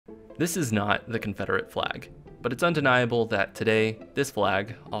This is not the Confederate flag, but it's undeniable that today, this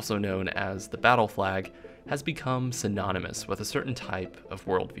flag, also known as the battle flag, has become synonymous with a certain type of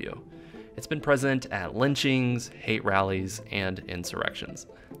worldview. It's been present at lynchings, hate rallies, and insurrections.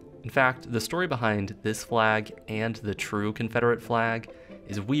 In fact, the story behind this flag and the true Confederate flag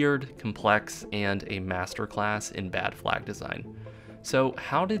is weird, complex, and a masterclass in bad flag design. So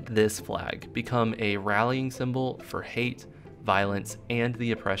how did this flag become a rallying symbol for hate, violence, and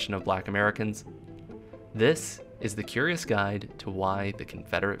the oppression of Black Americans? This is the curious guide to why the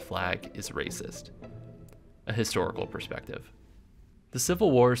Confederate flag is racist. A historical perspective. The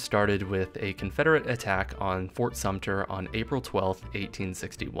Civil War started with a Confederate attack on Fort Sumter on April 12,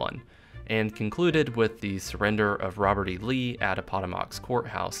 1861, and concluded with the surrender of Robert E. Lee at Appomattox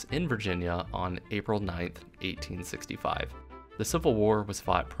Courthouse in Virginia on April 9, 1865. The Civil War was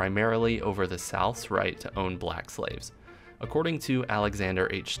fought primarily over the South's right to own black slaves. According to Alexander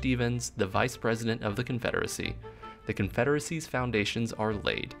H. Stephens, the Vice President of the Confederacy's foundations are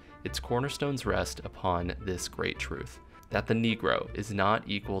laid, its cornerstones rest upon this great truth, that the Negro is not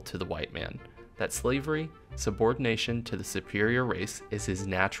equal to the white man, that slavery, subordination to the superior race, is his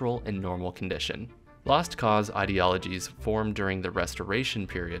natural and normal condition. Lost cause ideologies formed during the Restoration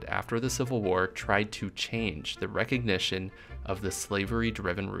period after the Civil War tried to change the recognition of the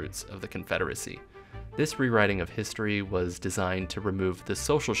slavery-driven roots of the Confederacy. This rewriting of history was designed to remove the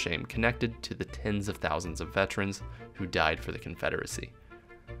social shame connected to the tens of thousands of veterans who died for the Confederacy.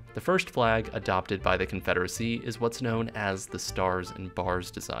 The first flag adopted by the Confederacy is what's known as the Stars and Bars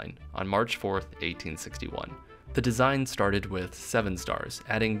design on March 4, 1861. The design started with 7 stars,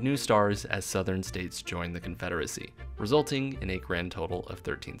 adding new stars as southern states joined the Confederacy, resulting in a grand total of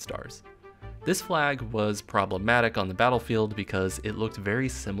 13 stars. This flag was problematic on the battlefield because it looked very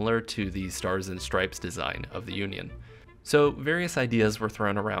similar to the Stars and Stripes design of the Union. So various ideas were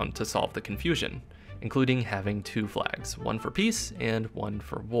thrown around to solve the confusion, including having 2 flags, one for peace and one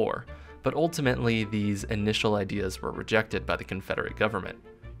for war. But ultimately, these initial ideas were rejected by the Confederate government.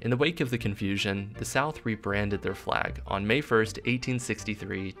 In the wake of the confusion, the South rebranded their flag on May 1,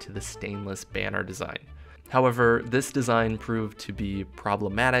 1863 to the stainless banner design. However, this design proved to be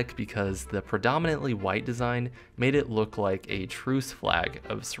problematic because the predominantly white design made it look like a truce flag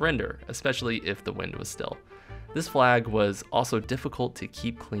of surrender, especially if the wind was still. This flag was also difficult to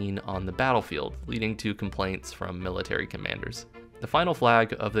keep clean on the battlefield, leading to complaints from military commanders. The final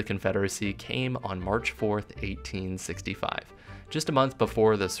flag of the Confederacy came on March 4, 1865, just a month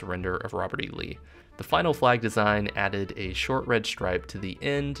before the surrender of Robert E. Lee. The final flag design added a short red stripe to the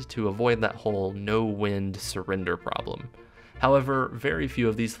end to avoid that whole no-wind surrender problem. However, very few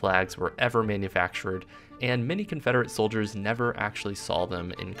of these flags were ever manufactured, and many Confederate soldiers never actually saw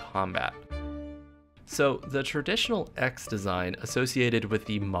them in combat. So, the traditional X design associated with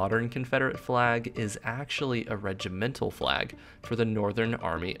the modern Confederate flag is actually a regimental flag for the Northern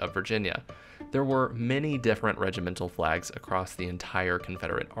Army of Virginia. There were many different regimental flags across the entire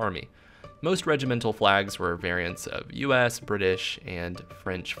Confederate Army. Most regimental flags were variants of US, British, and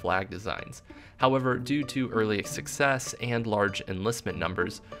French flag designs. However, due to early success and large enlistment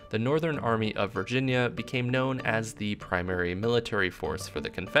numbers, the Northern Army of Virginia became known as the primary military force for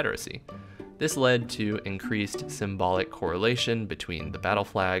the Confederacy. This led to increased symbolic correlation between the battle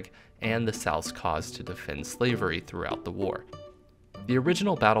flag and the South's cause to defend slavery throughout the war. The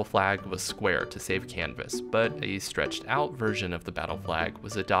original battle flag was square to save canvas, but a stretched out version of the battle flag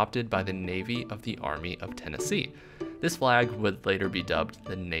was adopted by the Navy of the Army of Tennessee. This flag would later be dubbed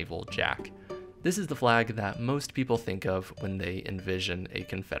the Naval Jack. This is the flag that most people think of when they envision a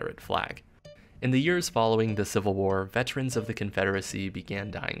Confederate flag. In the years following the Civil War, veterans of the Confederacy began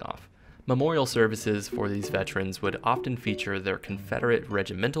dying off. Memorial services for these veterans would often feature their Confederate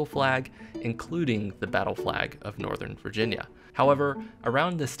regimental flag, including the battle flag of Northern Virginia. However,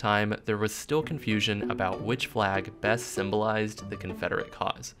 around this time, there was still confusion about which flag best symbolized the Confederate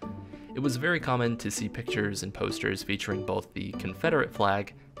cause. It was very common to see pictures and posters featuring both the Confederate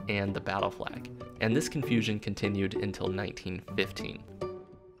flag and the battle flag, and this confusion continued until 1915.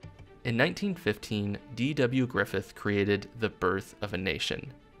 In 1915, D.W. Griffith created The Birth of a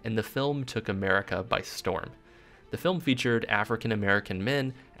Nation, and the film took America by storm. The film featured African-American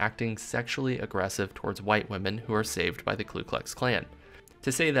men acting sexually aggressive towards white women who are saved by the Ku Klux Klan.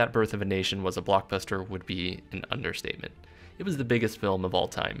 To say that Birth of a Nation was a blockbuster would be an understatement. It was the biggest film of all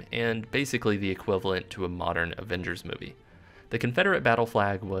time, and basically the equivalent to a modern Avengers movie. The Confederate battle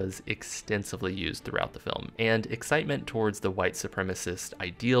flag was extensively used throughout the film, and excitement towards the white supremacist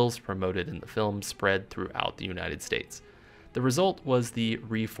ideals promoted in the film spread throughout the United States. The result was the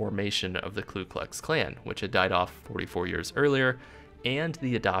reformation of the Ku Klux Klan, which had died off 44 years earlier, and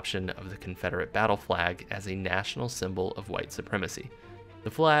the adoption of the Confederate Battle Flag as a national symbol of white supremacy.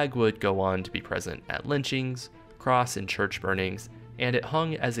 The flag would go on to be present at lynchings, cross and church burnings, and it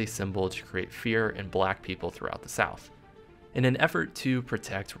hung as a symbol to create fear in black people throughout the South. In an effort to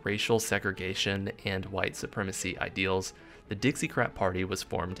protect racial segregation and white supremacy ideals, the Dixiecrat Party was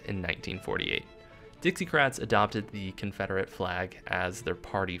formed in 1948. Dixiecrats adopted the Confederate flag as their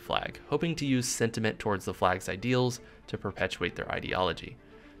party flag, hoping to use sentiment towards the flag's ideals to perpetuate their ideology.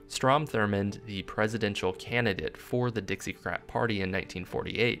 Strom Thurmond, the presidential candidate for the Dixiecrat Party in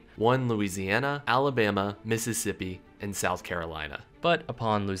 1948, won Louisiana, Alabama, Mississippi, and South Carolina. But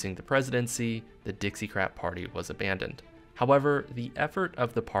upon losing the presidency, the Dixiecrat Party was abandoned. However, the effort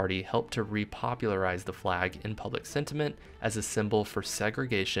of the party helped to repopularize the flag in public sentiment as a symbol for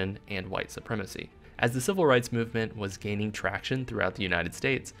segregation and white supremacy. As the civil rights movement was gaining traction throughout the United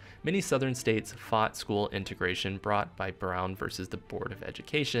States, many southern states fought school integration brought by Brown versus the Board of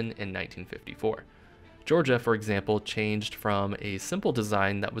Education in 1954. Georgia, for example, changed from a simple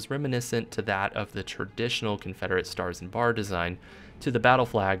design that was reminiscent to that of the traditional Confederate Stars and Bar design to the battle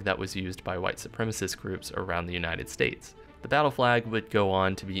flag that was used by white supremacist groups around the United States. The battle flag would go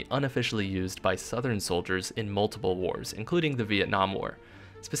on to be unofficially used by Southern soldiers in multiple wars, including the Vietnam War.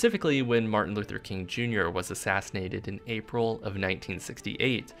 Specifically, when Martin Luther King Jr. was assassinated in April of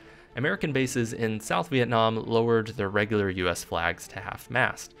 1968, American bases in South Vietnam lowered their regular U.S. flags to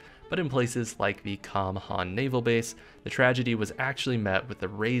half-mast. But in places like the Cam Han Naval Base, the tragedy was actually met with the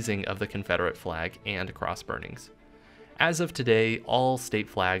raising of the Confederate flag and cross burnings. As of today, all state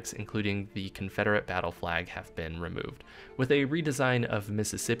flags, including the Confederate Battle Flag, have been removed, with a redesign of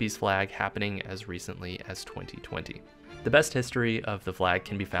Mississippi's flag happening as recently as 2020. The best history of the flag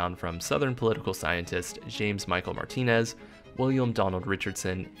can be found from Southern political scientist James Michael Martinez, William Donald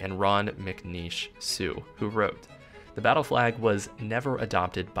Richardson, and Ron McNeish Sue, who wrote, "The battle flag was never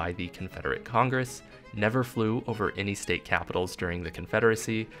adopted by the Confederate Congress, never flew over any state capitals during the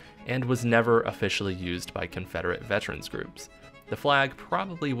Confederacy, and was never officially used by Confederate veterans groups. The flag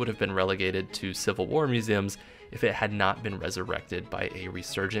probably would have been relegated to Civil War museums if it had not been resurrected by a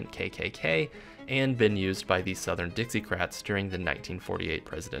resurgent KKK and been used by the Southern Dixiecrats during the 1948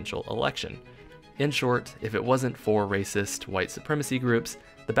 presidential election. In short, if it wasn't for racist white supremacy groups,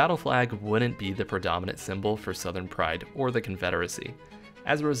 the battle flag wouldn't be the predominant symbol for Southern pride or the Confederacy.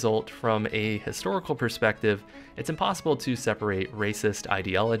 As a result, from a historical perspective, it's impossible to separate racist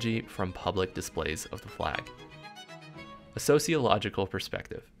ideology from public displays of the flag." A sociological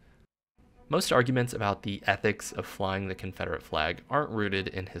perspective. Most arguments about the ethics of flying the Confederate flag aren't rooted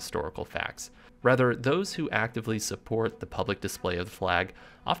in historical facts. Rather, those who actively support the public display of the flag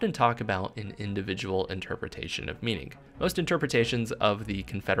often talk about an individual interpretation of meaning. Most interpretations of the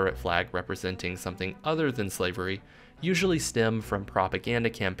Confederate flag representing something other than slavery usually stem from propaganda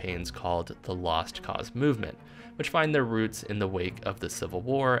campaigns called the Lost Cause movement, which find their roots in the wake of the Civil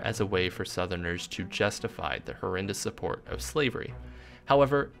War as a way for Southerners to justify the horrendous support of slavery.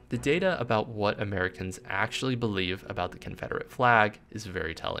 However, the data about what Americans actually believe about the Confederate flag is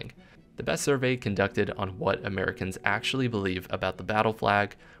very telling. The best survey conducted on what Americans actually believe about the battle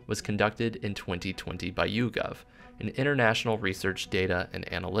flag was conducted in 2020 by YouGov, an international research data and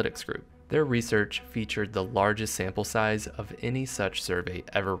analytics group. Their research featured the largest sample size of any such survey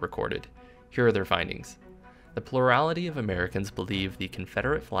ever recorded. Here are their findings. The plurality of Americans believe the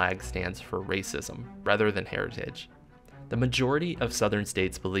Confederate flag stands for racism rather than heritage. The majority of Southern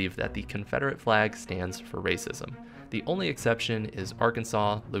states believe that the Confederate flag stands for racism. The only exception is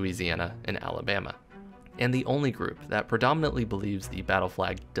Arkansas, Louisiana, and Alabama. And the only group that predominantly believes the battle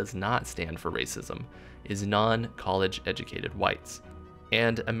flag does not stand for racism is non-college educated whites.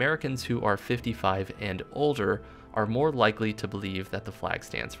 And Americans who are 55 and older are more likely to believe that the flag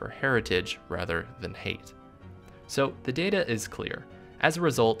stands for heritage rather than hate. So the data is clear. As a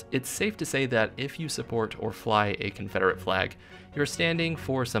result, it's safe to say that if you support or fly a Confederate flag, you're standing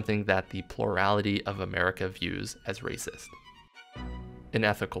for something that the plurality of America views as racist. An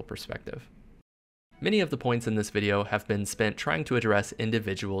ethical perspective. Many of the points in this video have been spent trying to address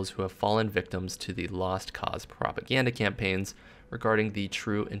individuals who have fallen victims to the Lost Cause propaganda campaigns regarding the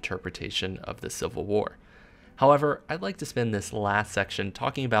true interpretation of the Civil War. However, I'd like to spend this last section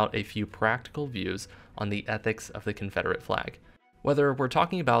talking about a few practical views on the ethics of the Confederate flag. Whether we're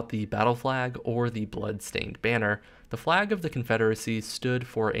talking about the battle flag or the blood-stained banner, the flag of the Confederacy stood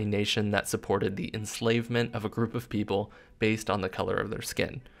for a nation that supported the enslavement of a group of people based on the color of their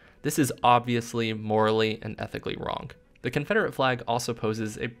skin. This is obviously morally and ethically wrong. The Confederate flag also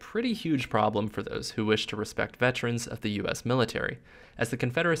poses a pretty huge problem for those who wish to respect veterans of the U.S. military, as the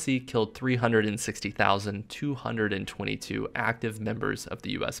Confederacy killed 360,222 active members of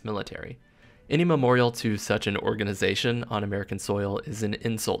the U.S. military. Any memorial to such an organization on American soil is an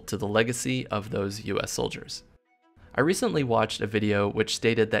insult to the legacy of those U.S. soldiers. I recently watched a video which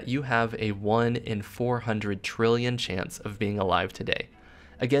stated that you have a 1 in 400 trillion chance of being alive today.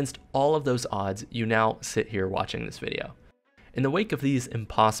 Against all of those odds, you now sit here watching this video. In the wake of these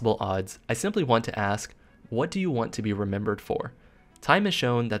impossible odds, I simply want to ask, what do you want to be remembered for? Time has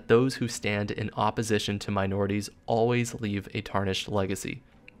shown that those who stand in opposition to minorities always leave a tarnished legacy.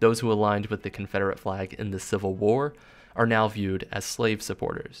 Those who aligned with the Confederate flag in the Civil War are now viewed as slave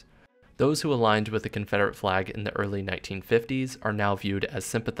supporters. Those who aligned with the Confederate flag in the early 1950s are now viewed as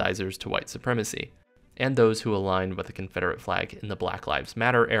sympathizers to white supremacy. And those who align with the Confederate flag in the Black Lives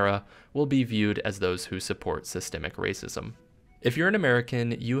Matter era will be viewed as those who support systemic racism. If you're an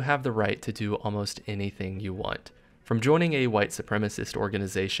American, you have the right to do almost anything you want. From joining a white supremacist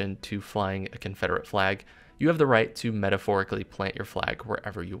organization to flying a Confederate flag, you have the right to metaphorically plant your flag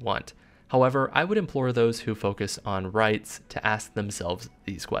wherever you want. However, I would implore those who focus on rights to ask themselves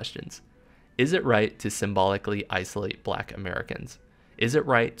these questions. Is it right to symbolically isolate Black Americans? Is it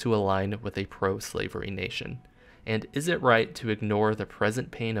right to align with a pro-slavery nation? And is it right to ignore the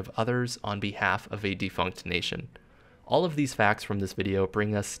present pain of others on behalf of a defunct nation? All of these facts from this video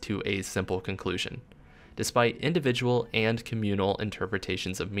bring us to a simple conclusion. Despite individual and communal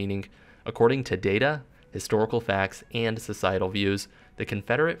interpretations of meaning, according to data, historical facts, and societal views, the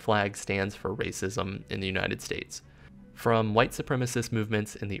Confederate flag stands for racism in the United States. From white supremacist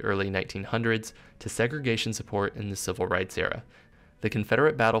movements in the early 1900s to segregation support in the Civil Rights era, the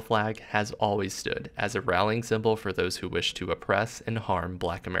Confederate Battle Flag has always stood as a rallying symbol for those who wish to oppress and harm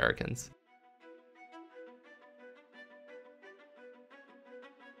Black Americans.